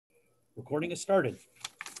Recording is started.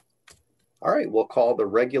 All right, we'll call the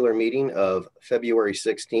regular meeting of February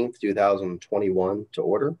 16th, 2021 to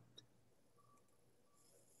order.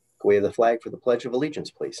 Wave the flag for the Pledge of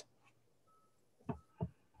Allegiance, please.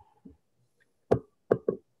 I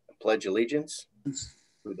pledge allegiance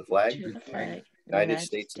to the flag, United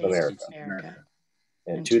States of America,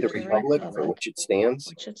 and to the republic for which it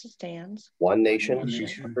stands, one nation,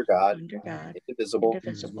 under God,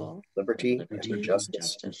 indivisible, liberty and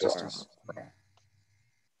justice for all.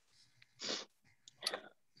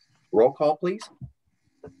 Roll call, please.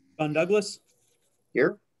 John Douglas.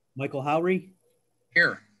 Here. Michael Howry.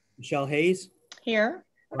 Here. Michelle Hayes. Here.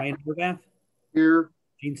 Ryan Horvath. Here.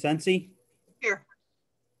 Gene Sensi. Here.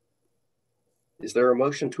 Is there a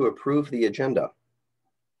motion to approve the agenda?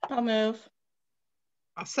 I'll move.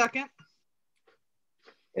 I'll second.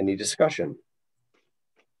 Any discussion?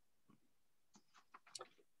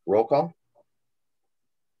 Roll call.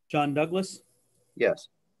 John Douglas. Yes.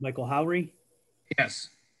 Michael Howry. Yes.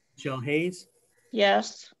 Michelle Hayes.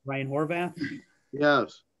 Yes. Ryan Horvath.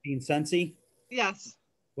 Yes. Gene Sensi. Yes.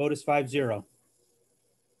 Vote is 5-0.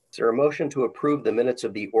 Is there a motion to approve the minutes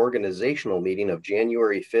of the organizational meeting of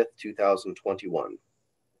January 5th, 2021?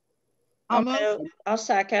 I'll move. I'll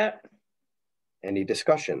second. Any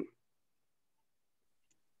discussion?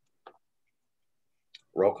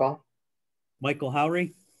 Roll call. Michael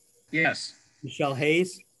Howry. Yes. Michelle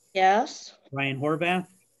Hayes. Yes. Ryan Horvath.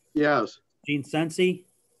 Yes. Gene Sensi.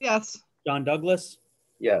 Yes. John Douglas.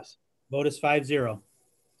 Yes. Vote is 5-0.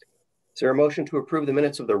 Is there a motion to approve the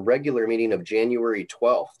minutes of the regular meeting of January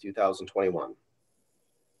 12th, 2021?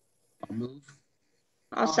 I'll move.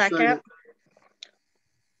 I'll second.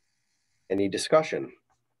 Any discussion?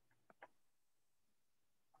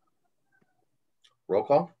 Roll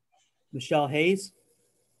call. Michelle Hayes.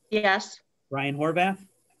 Yes. Ryan Horvath.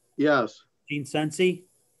 Yes. Gene Sensi.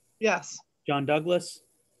 Yes. John Douglas.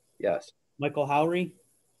 Yes. Michael Howry.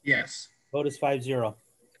 Yes. Vote is 5-0.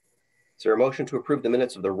 Is there a motion to approve the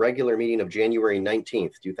minutes of the regular meeting of January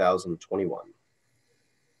 19th, 2021?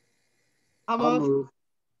 I'll I'll move. move.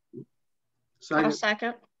 I'll Second.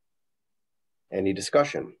 second. Any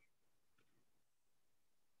discussion?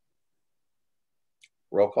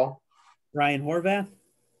 Roll call. Ryan Horvath.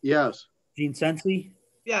 Yes. Gene Sensi.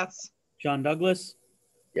 Yes. John Douglas.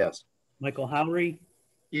 Yes. Michael Howry.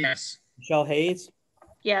 Yes. Michelle Hayes.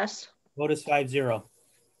 Yes. Vote is 5-0.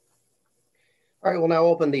 All right, we'll now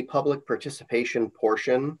open the public participation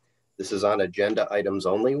portion. This is on agenda items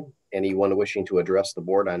only. Anyone wishing to address the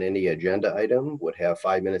board on any agenda item would have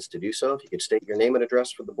 5 minutes to do so. If you could state your name and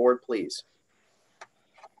address for the board, please.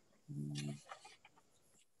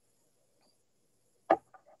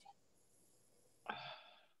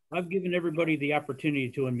 I've given everybody the opportunity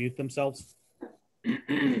to unmute themselves.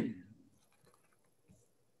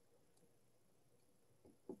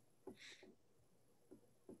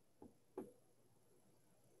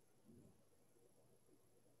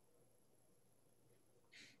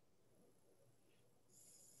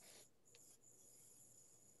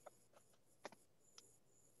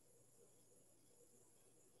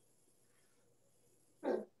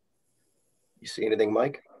 You see anything,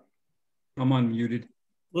 Mike? I'm unmuted.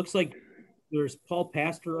 Looks like there's Paul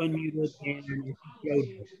Pastor unmuted and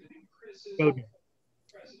Joe.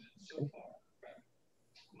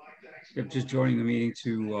 Yep, just joining the meeting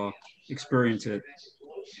to experience it.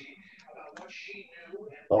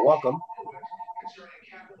 Well, welcome.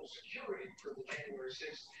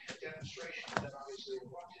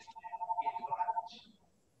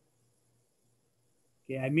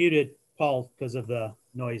 Yeah, I muted Paul because of the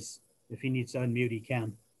noise. If he needs to unmute, he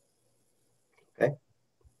can. Okay.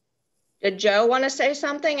 Did Joe want to say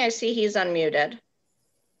something? I see he's unmuted.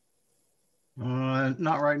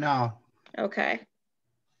 Not right now. Okay.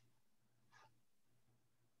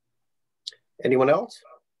 Anyone else?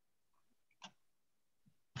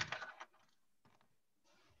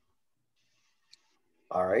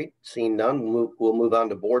 All right, seeing none, we'll move on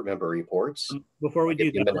to board member reports. Before we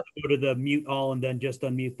do that, let's go to the mute all and then just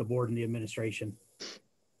unmute the board and the administration.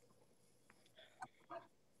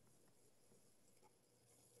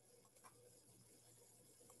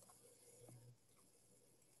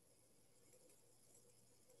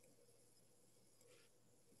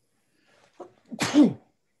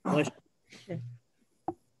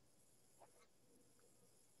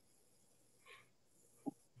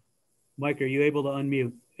 Mike, are you able to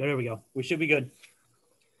unmute? There we go. We should be good.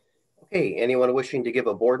 Okay, anyone wishing to give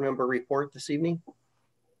a board member report this evening?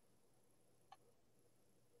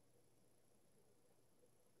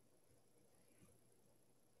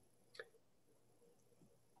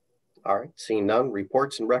 All right, seeing none,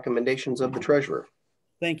 reports and recommendations of the treasurer.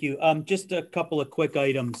 Thank you. Just a couple of quick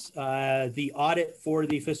items. The audit for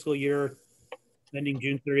the fiscal year ending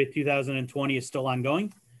June 30th, 2020 is still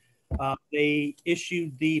ongoing. They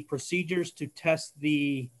issued the procedures to test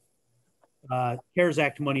the CARES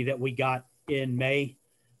Act money that we got in May.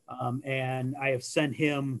 And I have sent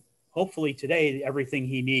him, hopefully today, everything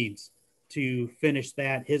he needs to finish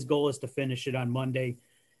that. His goal is to finish it on Monday.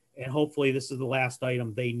 And hopefully this is the last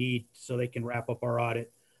item they need so they can wrap up our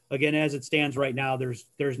audit. Again, as it stands right now, there's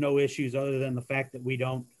no issues other than the fact that we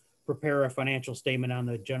don't prepare a financial statement on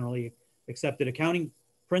the generally accepted accounting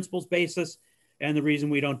principles basis. And the reason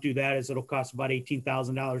we don't do that is it'll cost about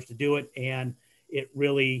 $18,000 to do it. And it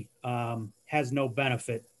really has no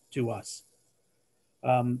benefit to us.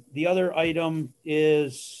 The other item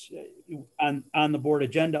is on the board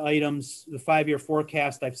agenda items, the 5-year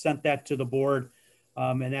forecast. I've sent that to the board.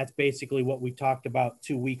 And that's basically what we talked about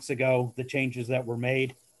 2 weeks ago, the changes that were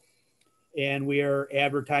made. And we are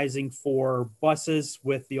advertising for buses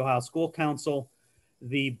with the Ohio School Council.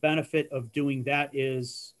 The benefit of doing that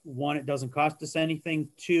is, one, it doesn't cost us anything.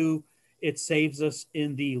 Two, it saves us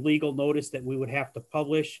in the legal notice that we would have to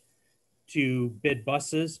publish to bid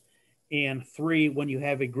buses. And three, when you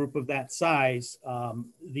have a group of that size,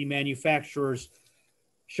 the manufacturers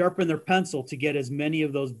sharpen their pencil to get as many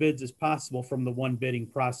of those bids as possible from the one bidding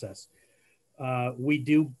process. We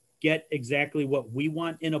do get exactly what we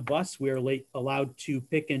want in a bus. We are allowed to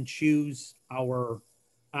pick and choose our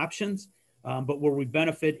options, but where we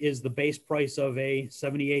benefit is the base price of a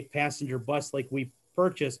 78 passenger bus like we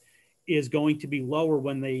purchased is going to be lower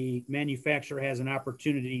when the manufacturer has an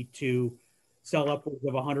opportunity to sell upwards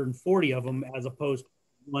of 140 of them as opposed to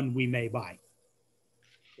one we may buy.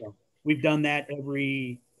 So we've done that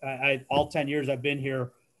all 10 years I've been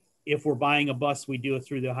here. If we're buying a bus, we do it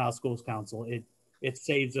through the Ohio Schools Council. It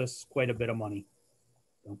saves us quite a bit of money.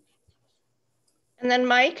 So. And then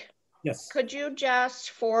Mike? Yes. Could you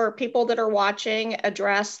just, for people that are watching,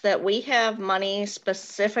 address that we have money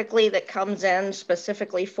specifically that comes in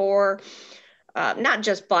specifically for not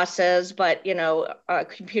just buses, but,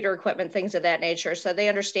 computer equipment, things of that nature. So they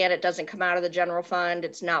understand it doesn't come out of the general fund.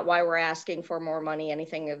 It's not why we're asking for more money,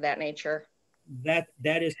 anything of that nature. That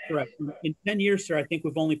is correct. In 10 years, sir, I think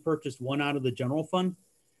we've only purchased one out of the general fund.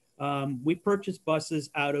 We purchased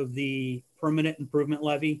buses out of the permanent improvement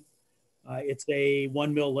levy. It's a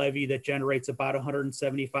 1 mil levy that generates about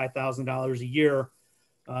 $175,000 a year.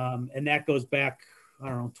 And that goes back,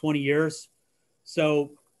 20 years.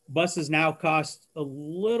 So buses now cost a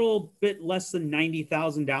little bit less than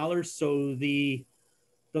 $90,000. So the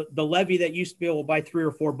levy that used to be able to buy 3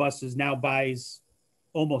 or 4 buses now buys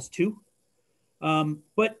almost 2.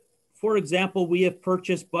 But for example, we have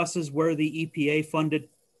purchased buses where the EPA funded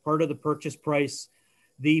part of the purchase price.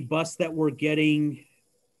 The bus that we're getting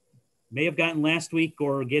may have gotten last week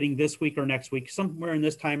or getting this week or next week, somewhere in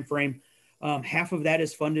this time frame. Half of that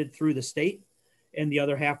is funded through the state and the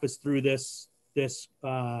other half is through this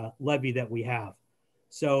levy that we have.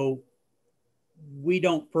 So we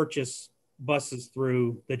don't purchase buses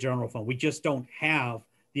through the general fund. We just don't have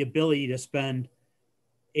the ability to spend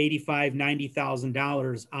 $85,000,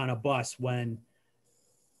 $90,000 on a bus when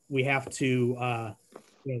we have to,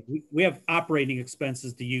 we have operating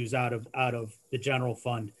expenses to use out of the general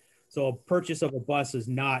fund. So a purchase of a bus is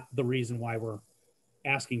not the reason why we're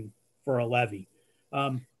asking for a levy.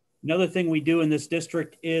 Another thing we do in this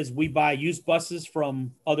district is we buy used buses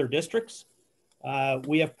from other districts.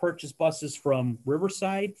 We have purchased buses from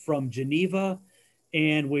Riverside, from Geneva,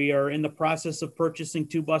 and we are in the process of purchasing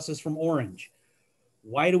 2 buses from Orange.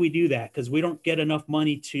 Why do we do that? Because we don't get enough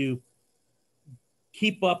money to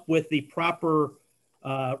keep up with the proper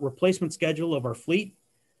replacement schedule of our fleet.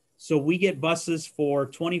 So we get buses for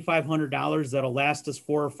 $2,500 that'll last us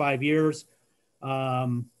 4 or 5 years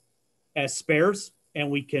as spares,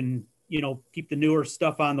 and we can, keep the newer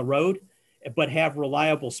stuff on the road, but have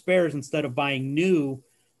reliable spares instead of buying new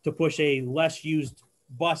to push a less used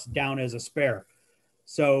bus down as a spare.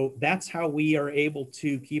 So that's how we are able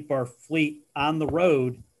to keep our fleet on the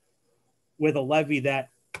road with a levy that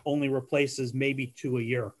only replaces maybe 2 a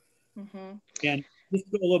year. Mm-hmm. And just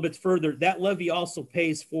to go a little bit further, that levy also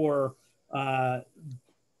pays for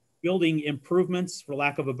building improvements, for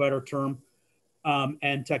lack of a better term,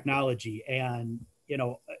 and technology. And,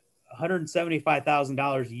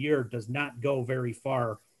 $175,000 a year does not go very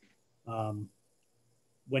far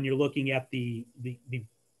when you're looking at the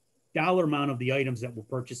dollar amount of the items that we're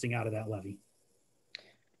purchasing out of that levy.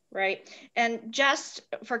 Right. And just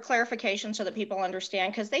for clarification so that people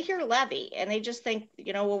understand, because they hear levy and they just think,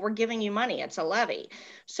 well, we're giving you money. It's a levy.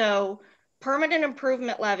 So permanent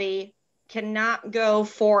improvement levy cannot go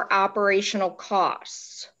for operational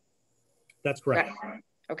costs. That's correct.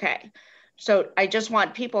 Okay. So I just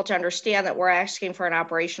want people to understand that we're asking for an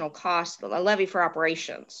operational cost, a levy for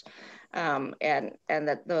operations. And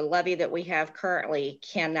that the levy that we have currently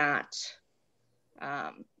cannot,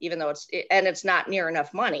 even though it's not near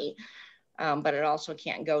enough money, but it also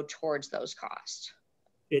can't go towards those costs.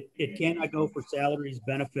 It cannot go for salaries,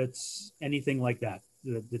 benefits, anything like that.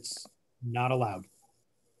 It's not allowed.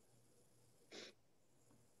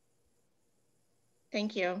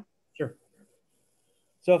 Thank you. Sure.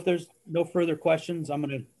 So if there's no further questions, I'm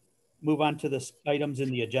going to move on to the items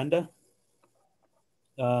in the agenda.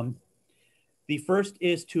 The first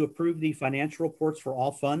is to approve the financial reports for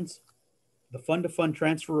all funds, the fund-to-fund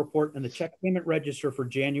transfer report, and the check payment register for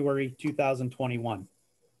January 2021.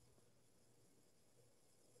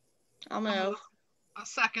 I'll move. A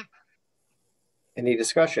second. Any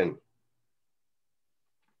discussion?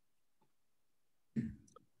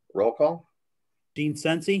 Roll call? Gene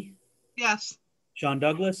Sensi, Yes. Sean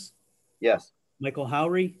Douglas, Yes. Michael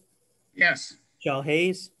Howry, Yes. Michelle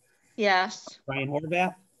Hayes, Yes. Ryan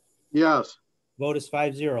Horvath. Yes. Vote is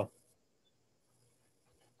 5-0.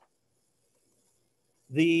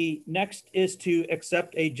 The next is to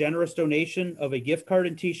accept a generous donation of a gift card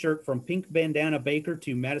and t-shirt from Pink Bandana Baker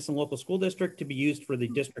to Madison Local School District to be used for the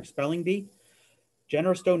district spelling bee.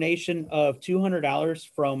 Generous donation of $200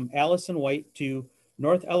 from Allison White to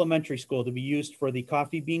North Elementary School to be used for the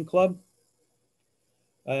Coffee Bean Club.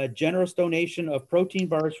 A generous donation of protein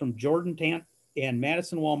bars from Jordan Tant and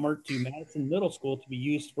Madison Walmart to Madison Middle School to be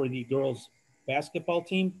used for the girls basketball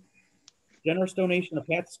team. Generous donation of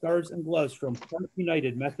hats, scarves, and gloves from Park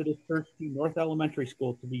United Methodist Church to North Elementary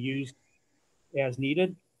School to be used as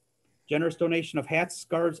needed. Generous donation of hats,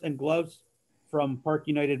 scarves, and gloves from Park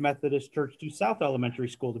United Methodist Church to South Elementary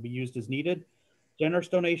School to be used as needed. Generous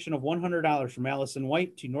donation of $100 from Allison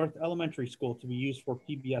White to North Elementary School to be used for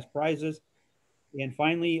PBS prizes. And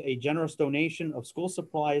finally, a generous donation of school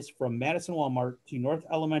supplies from Madison Walmart to North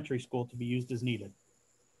Elementary School to be used as needed.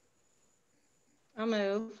 I'll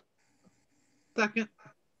move. Second.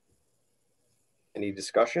 Any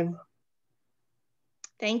discussion?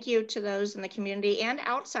 Thank you to those in the community and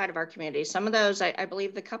outside of our community. Some of those, I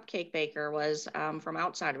believe the cupcake baker was from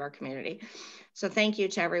outside of our community. So thank you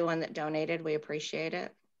to everyone that donated. We appreciate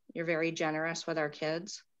it. You're very generous with our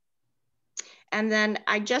kids. And then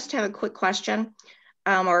I just have a quick question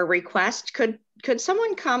or a request. Could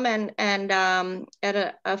someone come and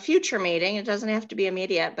at a future meeting, it doesn't have to be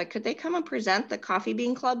immediate, but could they come and present the Coffee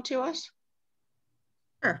Bean Club to us?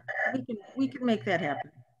 Sure, we can make that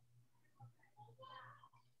happen.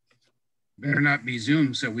 Better not be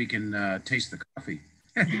Zoom so we can taste the coffee.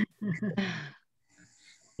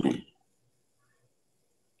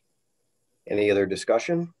 Any other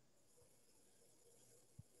discussion?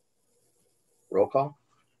 Roll call?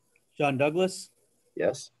 Sean Douglas,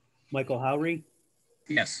 Yes. Michael Howry,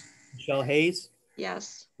 Yes. Michelle Hayes,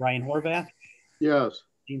 Yes. Ryan Horvath, Yes.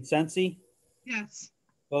 Gene Sensi. Yes.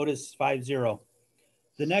 Vote is 5-0.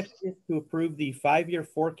 The next is to approve the 5-year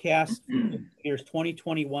forecast for years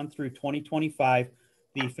 2021 through 2025,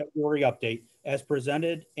 the February update, as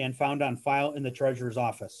presented and found on file in the treasurer's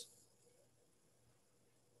office.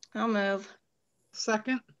 I'll move.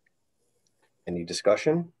 Second. Any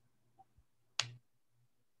discussion?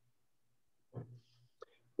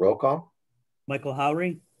 Roll call? Michael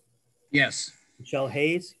Howry, Yes. Michelle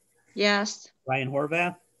Hayes, Yes. Ryan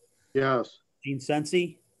Horvath, Yes. Gene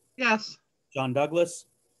Sensi, Yes. Sean Douglas.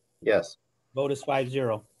 Yes. Vote is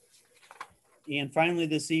 5-0. And finally,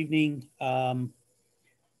 this evening,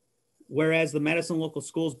 whereas the Madison Local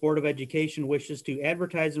Schools Board of Education wishes to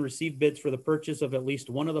advertise and receive bids for the purchase of at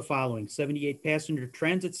least one of the following: 78 passenger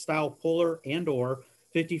transit style Polar and or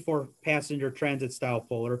 54 passenger transit style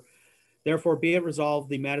Polar. Therefore, be it resolved,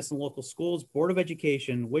 the Madison Local Schools Board of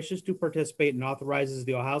Education wishes to participate and authorizes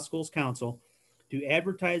the Ohio Schools Council to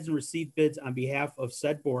advertise and receive bids on behalf of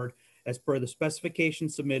said board as per the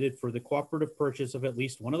specifications submitted for the cooperative purchase of at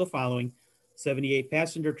least one of the following: 78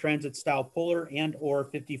 passenger transit style Polar and or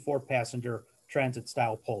 54 passenger transit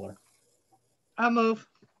style Polar. I'll move.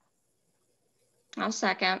 I'll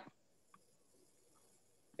second.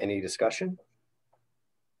 Any discussion?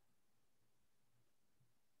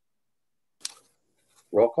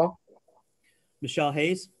 Roll call? Michelle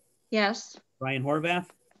Hayes, Yes. Ryan Horvath,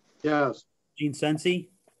 Yes. Gene Sensi,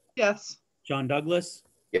 Yes. Sean Douglas,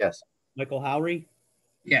 Yes. Michael Howry.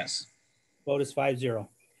 Yes. Vote is 5-0.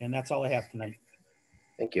 And that's all I have tonight.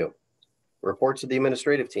 Thank you. Reports of the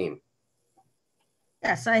administrative team.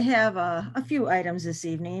 Yes, I have a few items this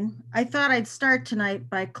evening. I thought I'd start tonight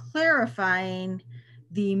by clarifying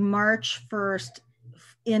the March 1st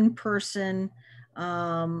in-person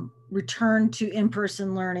return to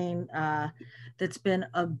in-person learning that's been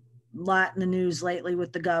a lot in the news lately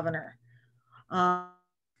with the governor. Back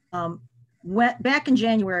in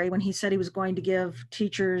January, when he said he was going to give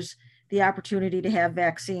teachers the opportunity to have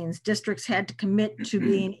vaccines, districts had to commit to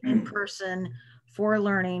being in person for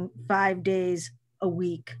learning 5 days a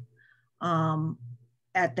week.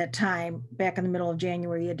 At that time, back in the middle of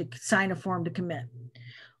January, you had to sign a form to commit.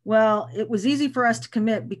 Well, it was easy for us to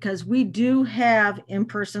commit because we do have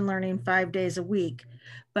in-person learning 5 days a week,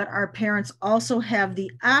 but our parents also have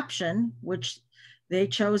the option, which they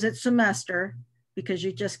chose at semester, because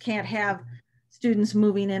you just can't have students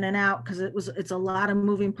moving in and out because it's a lot of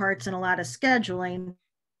moving parts and a lot of scheduling.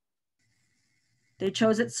 They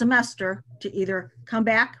chose at semester to either come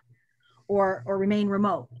back or remain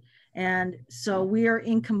remote. And so we are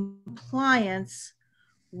in compliance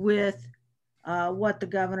with what the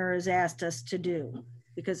governor has asked us to do,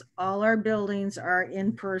 because all our buildings are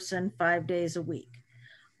in person 5 days a week.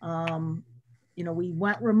 You know, we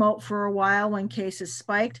went remote for a while when cases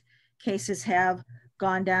spiked. Cases have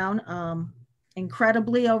gone down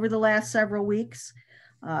incredibly over the last several weeks.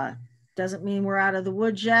 Doesn't mean we're out of the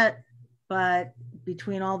woods yet, but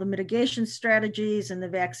between all the mitigation strategies and the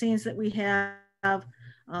vaccines that we have,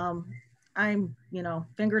 I'm, you know,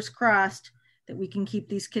 fingers crossed that we can keep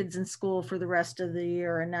these kids in school for the rest of the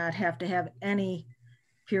year and not have to have any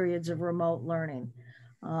periods of remote learning.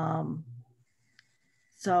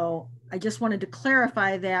 So I just wanted to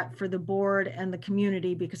clarify that for the board and the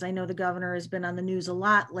community, because I know the governor has been on the news a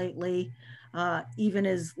lot lately, even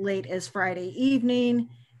as late as Friday evening,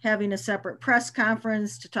 having a separate press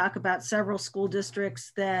conference to talk about several school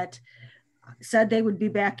districts that said they would be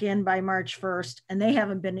back in by March 1st, and they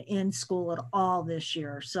haven't been in school at all this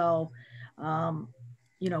year. So,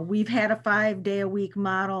 you know, we've had a 5 day a week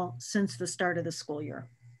model since the start of the school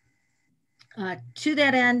year. To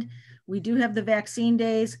that end, we do have the vaccine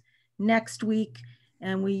days next week,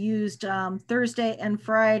 and we used Thursday and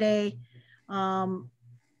Friday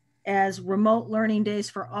as remote learning days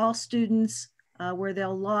for all students, where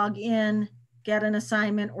they'll log in, get an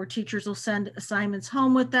assignment, or teachers will send assignments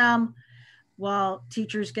home with them, while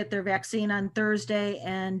teachers get their vaccine on Thursday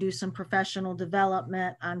and do some professional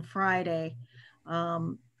development on Friday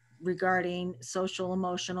regarding social,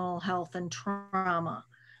 emotional health and trauma.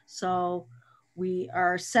 So we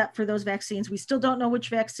are set for those vaccines. We still don't know which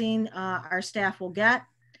vaccine our staff will get.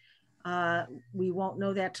 We won't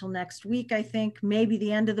know that till next week, I think, maybe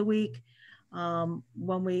the end of the week,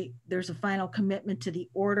 when there's a final commitment to the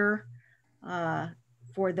order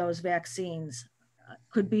for those vaccines.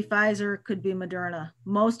 Could be Pfizer, could be Moderna.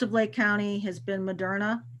 Most of Lake County has been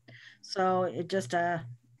Moderna, so it just,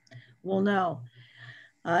 we'll know.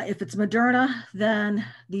 If it's Moderna, then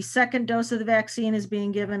the second dose of the vaccine is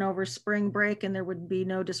being given over spring break and there would be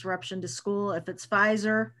no disruption to school. If it's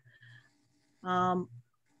Pfizer,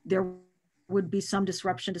 there would be some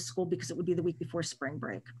disruption to school because it would be the week before spring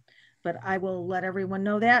break. But I will let everyone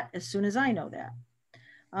know that as soon as I know that.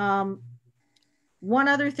 One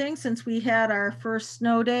other thing, since we had our first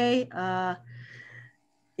snow day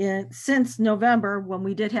since November, when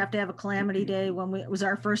we did have to have a calamity day, when it was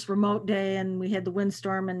our first remote day and we had the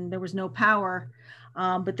windstorm and there was no power,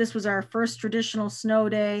 but this was our first traditional snow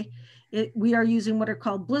day. We are using what are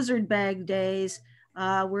called blizzard bag days,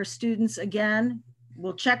 where students, again,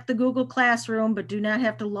 will check the Google Classroom, but do not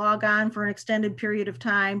have to log on for an extended period of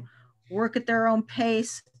time, work at their own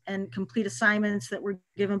pace, and complete assignments that were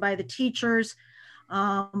given by the teachers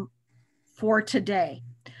for today.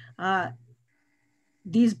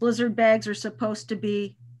 These blizzard bags are supposed to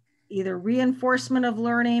be either reinforcement of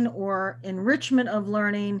learning or enrichment of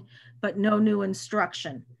learning, but no new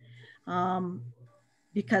instruction.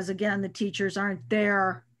 Because again, the teachers aren't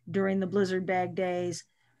there during the blizzard bag days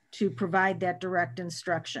to provide that direct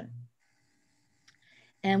instruction.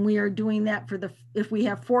 And we are doing that for if we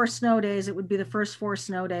have 4 snow days, it would be the first 4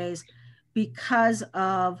 snow days because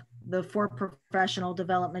of the 4 professional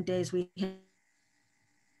development days we had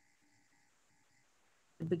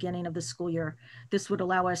the beginning of the school year. This would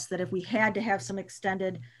allow us that if we had to have some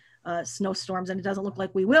extended snowstorms, and it doesn't look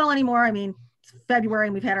like we will anymore. I mean, it's February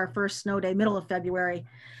and we've had our first snow day, middle of February,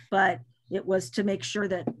 but it was to make sure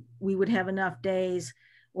that we would have enough days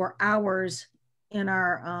or hours in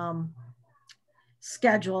our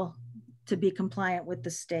schedule to be compliant with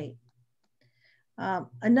the state.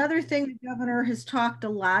 Another thing the governor has talked a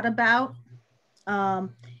lot about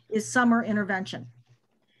is summer intervention.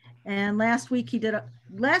 And last week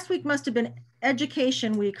last week must have been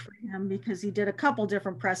education week for him because he did a couple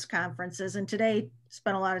different press conferences, and today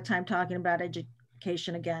spent a lot of time talking about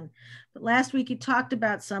vacation again. But last week you talked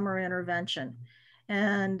about summer intervention,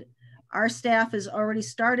 and our staff has already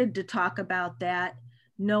started to talk about that,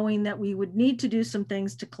 knowing that we would need to do some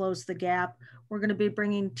things to close the gap. We're going to be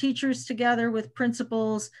bringing teachers together with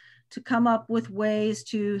principals to come up with ways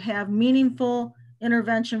to have meaningful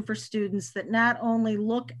intervention for students that not only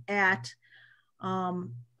look at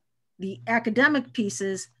the academic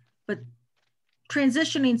pieces, but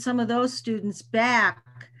transitioning some of those students back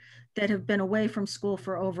that have been away from school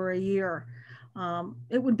for over a year.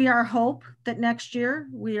 It would be our hope that next year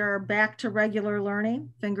we are back to regular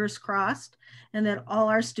learning, fingers crossed, and that all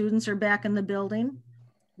our students are back in the building.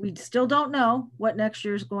 We still don't know what next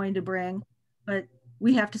year is going to bring, but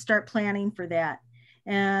we have to start planning for that.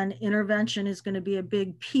 And intervention is going to be a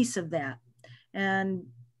big piece of that. And,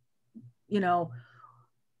 you know,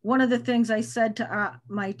 one of the things I said to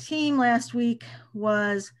my team last week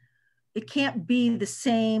was, it can't be the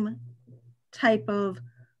same type of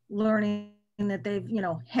learning that they've, you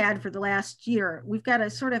know, had for the last year. We've got to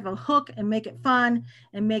sort of a hook and make it fun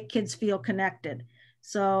and make kids feel connected.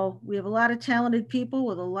 So we have a lot of talented people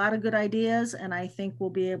with a lot of good ideas, and I think we'll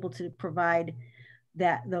be able to provide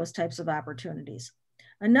those types of opportunities.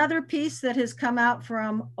 Another piece that has come out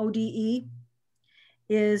from ODE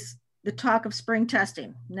is the talk of spring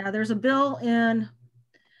testing. Now there's a bill in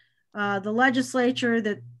the legislature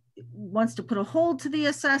that wants to put a hold to the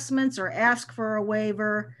assessments or ask for a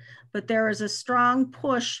waiver, but there is a strong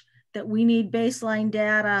push that we need baseline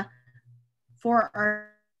data for our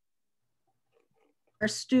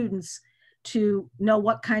students to know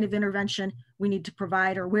what kind of intervention we need to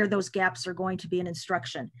provide or where those gaps are going to be in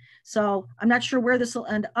instruction. So I'm not sure where this will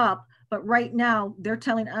end up, but right now they're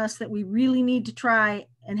telling us that we really need to try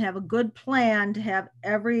and have a good plan to have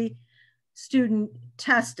every student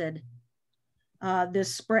tested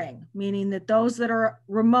this spring, meaning that those that are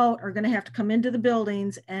remote are going to have to come into the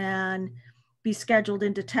buildings and be scheduled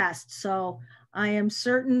into tests. So I am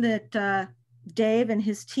certain that Dave and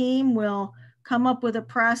his team will come up with a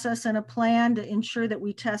process and a plan to ensure that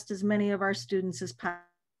we test as many of our students as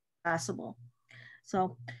possible.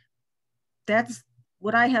 So that's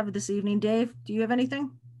what I have this evening. Dave, do you have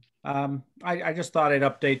anything? I just thought I'd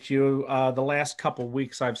update you. The last couple of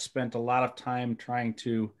weeks, I've spent a lot of time trying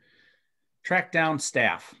to track down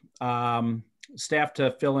staff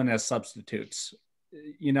to fill in as substitutes.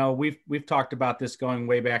 You know, we've talked about this going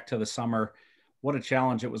way back to the summer. What a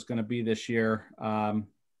challenge it was going to be this year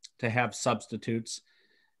to have substitutes.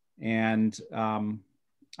 And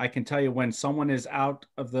I can tell you, when someone is out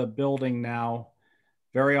of the building now,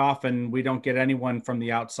 very often we don't get anyone from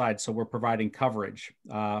the outside. So we're providing coverage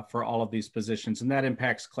for all of these positions. And that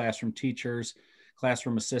impacts classroom teachers,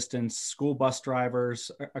 classroom assistants, school bus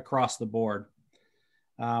drivers, across the board.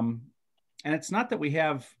 And it's not that we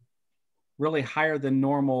have really higher than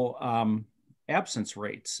normal absence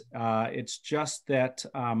rates. It's just that,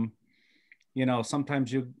 you know,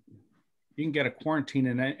 sometimes you can get a quarantine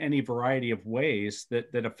in any variety of ways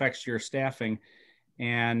that affects your staffing.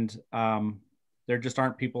 And there just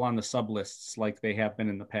aren't people on the sub lists like they have been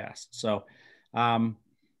in the past. So I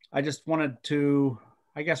just wanted to,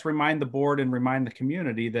 I guess, remind the board and remind the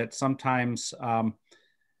community that sometimes,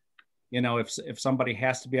 you know, if somebody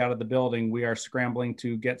has to be out of the building, we are scrambling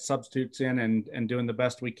to get substitutes in and doing the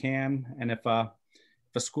best we can. And if a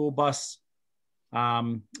school bus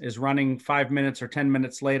is running 5 minutes or 10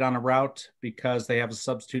 minutes late on a route because they have a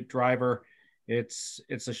substitute driver, it's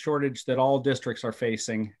a shortage that all districts are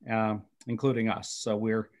facing, including us. So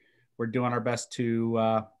we're doing our best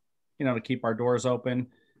to, you know, to keep our doors open,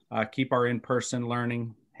 keep our in-person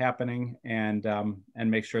learning happening, and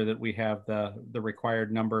make sure that we have the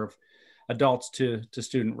required number of adults to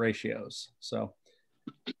student ratios. So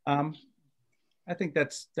I think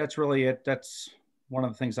that's really it. That's one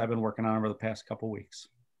of the things I've been working on over the past couple of weeks,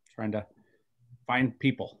 trying to find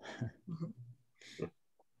people.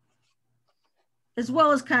 As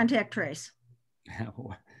well as contact trace.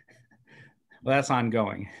 Well, that's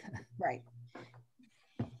ongoing. Right.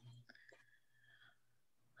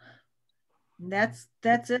 That's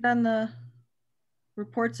it on the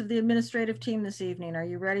reports of the administrative team this evening. Are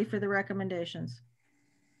you ready for the recommendations?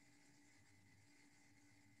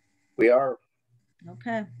 We are.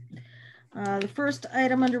 Okay. The first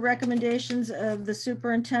item under recommendations of the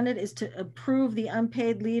superintendent is to approve the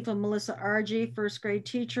unpaid leave of Melissa Argy, first grade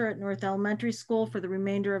teacher at North Elementary School, for the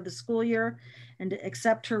remainder of the school year, and to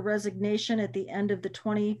accept her resignation at the end of the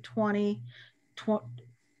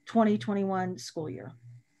 2020-2021 school year.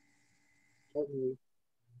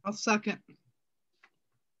 I'll second.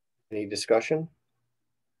 Any discussion?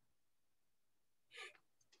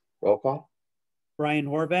 Roll call. Brian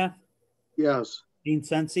Horvath, Yes. Gene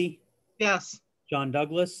Sensi, Yes. John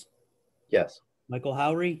Douglas, Yes. Michael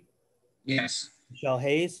Howry, Yes. Michelle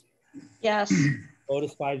Hayes. Yes. Vote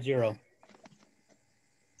is 5-0.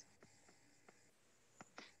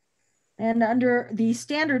 And under the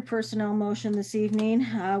standard personnel motion this evening,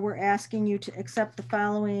 we're asking you to accept the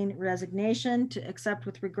following resignation: to accept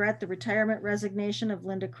with regret the retirement resignation of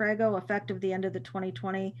Linda Crago, effective the end of the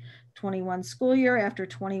 2020-21 school year after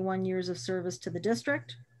 21 years of service to the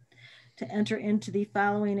district. To enter into the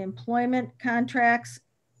following employment contracts.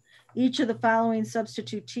 Each of the following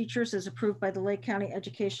substitute teachers is approved by the Lake County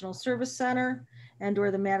Educational Service Center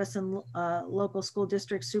and/or the Madison Local School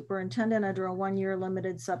District Superintendent under a 1-year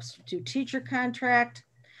limited substitute teacher contract: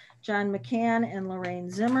 John McCann and Lorraine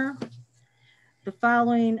Zimmer. The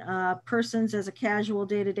following persons as a casual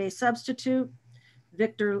day-to-day substitute: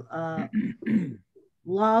 Victor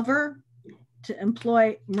Lawver, to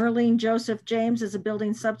employ Merlene Joseph James as a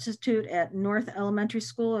building substitute at North Elementary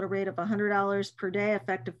School at a rate of $100 per day,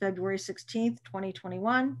 effective February 16th,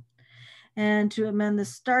 2021. And to amend the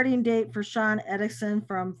starting date for Sean Edison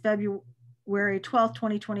from February 12th,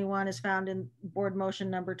 2021 is found in board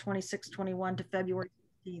motion number 2621 to February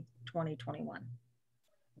 16th, 2021.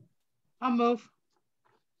 I'll move.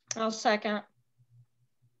 I'll second.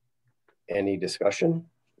 Any discussion?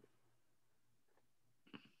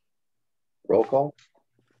 Roll call.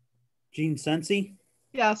 Gene Sensi,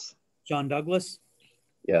 Yes. John Douglas,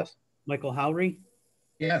 Yes. Michael Howry,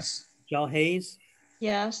 Yes. Michelle Hayes,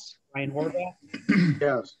 Yes. Ryan Horvath.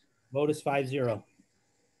 Yes. Vote is 5-0.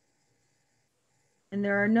 And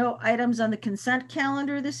there are no items on the consent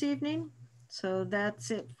calendar this evening. So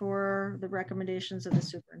that's it for the recommendations of the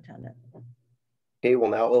superintendent. Okay, we'll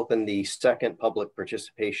now open the second public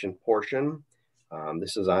participation portion.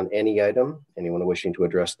 This is on any item. Anyone wishing to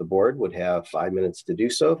address the board would have 5 minutes to do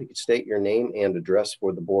so. If you could state your name and address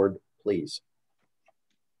for the board, please.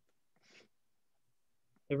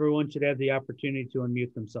 Everyone should have the opportunity to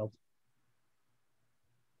unmute themselves.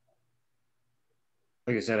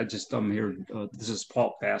 Like I said, I'm here. This is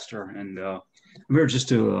Paul Pastor, and I'm here just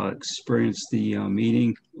to experience the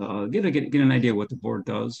meeting, get an idea what the board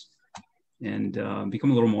does, and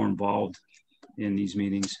become a little more involved in these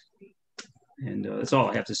meetings. And that's all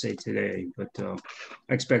I have to say today, but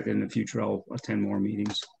I expect that in the future I'll attend more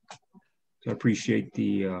meetings. So I appreciate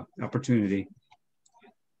the opportunity.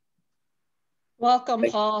 Welcome,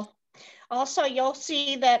 Paul. Also, you'll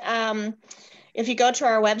see that if you go to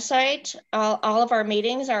our website, all of our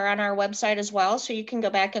meetings are on our website as well. So you can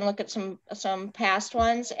go back and look at some past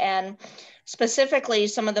ones, and specifically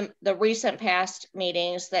some of the recent past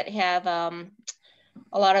meetings that have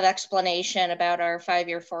a lot of explanation about our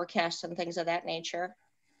 5-year forecast and things of that nature.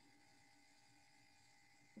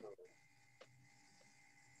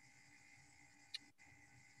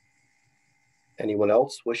 Anyone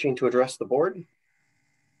else wishing to address the board?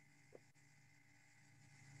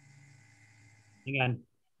 Hang on.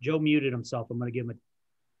 Joe muted himself. I'm going to give him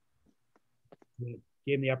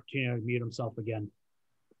the opportunity to mute himself again.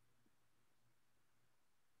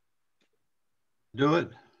 Do it.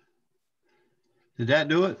 Did that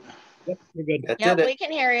do it? Yep, you're good. That's Yeah, it. we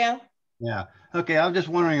can hear you. Yeah. Okay. I was just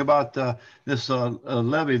wondering about this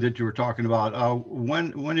levy that you were talking about.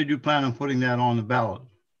 When did you plan on putting that on the ballot?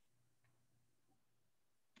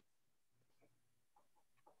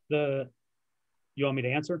 You want me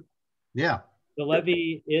to answer? Yeah. The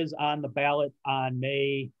levy is on the ballot on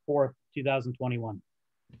May 4th, 2021.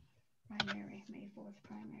 Primary, May 4th,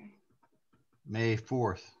 primary. May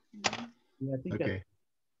 4th. Yeah, I think Okay.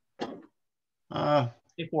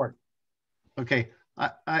 May 4th. Okay.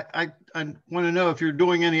 I want to know if you're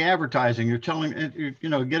doing any advertising. You're telling,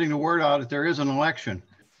 getting the word out that there is an election.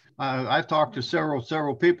 I've talked to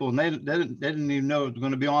several people, and they didn't even know it was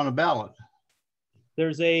going to be on a ballot.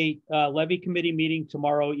 There's a levy committee meeting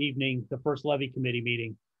tomorrow evening, the first levy committee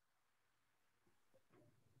meeting.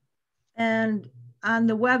 And on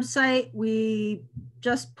the website, we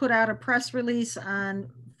just put out a press release on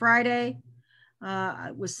Friday.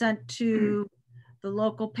 It was sent to the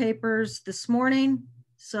local papers this morning.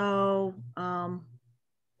 So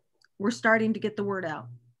we're starting to get the word out.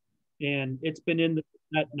 And it's been in the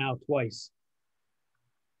net now twice.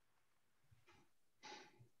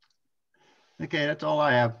 Okay, that's all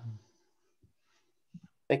I have.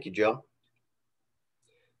 Thank you, Joe.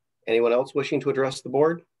 Anyone else wishing to address the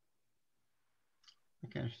board? I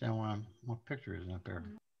can't understand what picture is up there.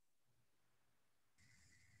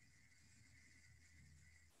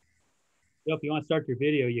 So if you want to start your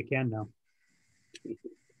video, you can now.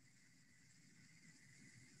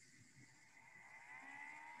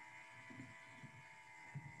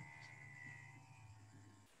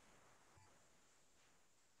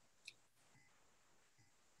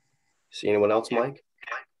 See anyone else, Mike?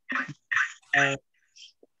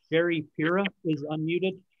 Jerry Pira is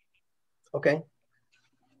unmuted. Okay.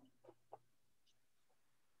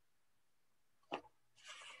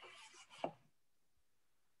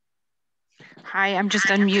 Hi, I'm just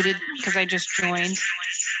unmuted because I just joined.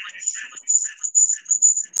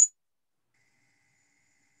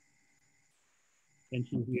 And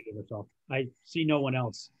she's muted herself. I see no one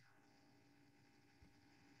else.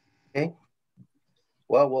 Okay.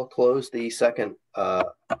 Well, we'll close the second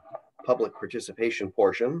public participation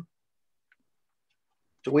portion.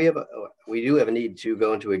 Do we do have a need to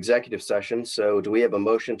go into executive session. So do we have a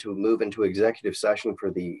motion to move into executive session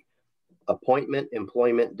for the appointment,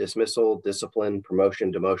 employment, dismissal, discipline,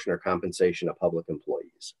 promotion, demotion, or compensation of public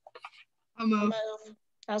employees? I'll move.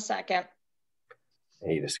 I'll second.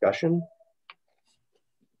 Any discussion?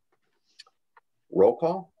 Roll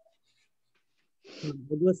call?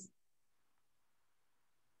 Douglas?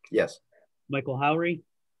 Yes. Michael Howry?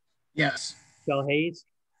 Yes. Michelle Hayes?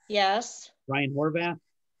 Yes. Ryan Horvath?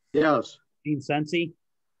 Yes. Gene Sensi?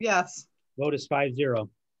 Yes. Vote is 5-0.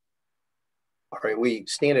 All right, we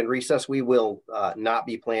stand in recess. We will not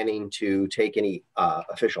be planning to take any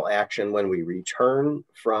official action when we return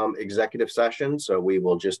from executive session. So we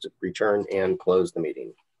will just return and close the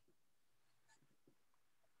meeting.